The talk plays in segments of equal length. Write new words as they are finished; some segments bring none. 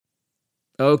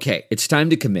Okay, it's time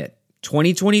to commit.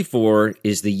 2024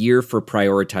 is the year for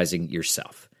prioritizing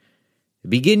yourself.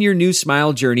 Begin your new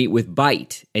smile journey with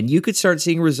Byte, and you could start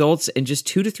seeing results in just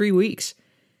 2 to 3 weeks.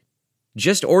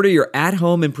 Just order your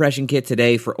at-home impression kit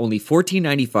today for only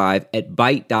 $14.95 at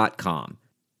Byte.com.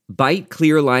 Byte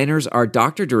clear liners are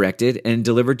doctor-directed and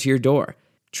delivered to your door.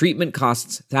 Treatment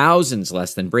costs thousands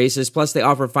less than braces, plus they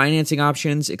offer financing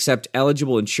options, accept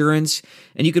eligible insurance,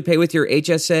 and you could pay with your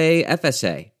HSA,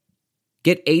 FSA.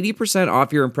 Get 80%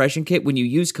 off your impression kit when you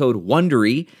use code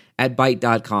WONDERY at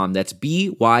Byte.com. That's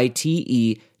BYTE.com.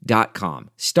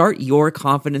 Start your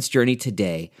confidence journey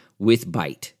today with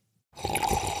Byte.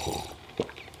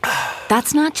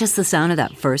 That's not just the sound of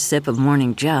that first sip of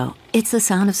Morning Joe. It's the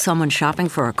sound of someone shopping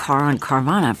for a car on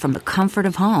Carvana from the comfort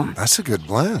of home. That's a good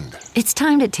blend. It's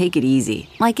time to take it easy,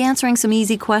 like answering some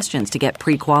easy questions to get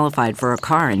pre-qualified for a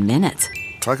car in minutes.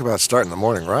 Talk about starting the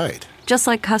morning right. Just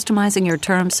like customizing your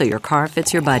terms so your car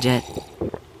fits your budget.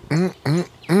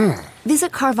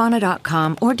 Visit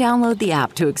Carvana.com or download the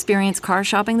app to experience car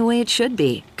shopping the way it should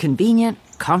be. Convenient,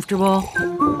 comfortable.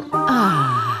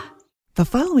 The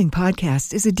following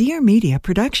podcast is a Dear Media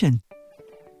production.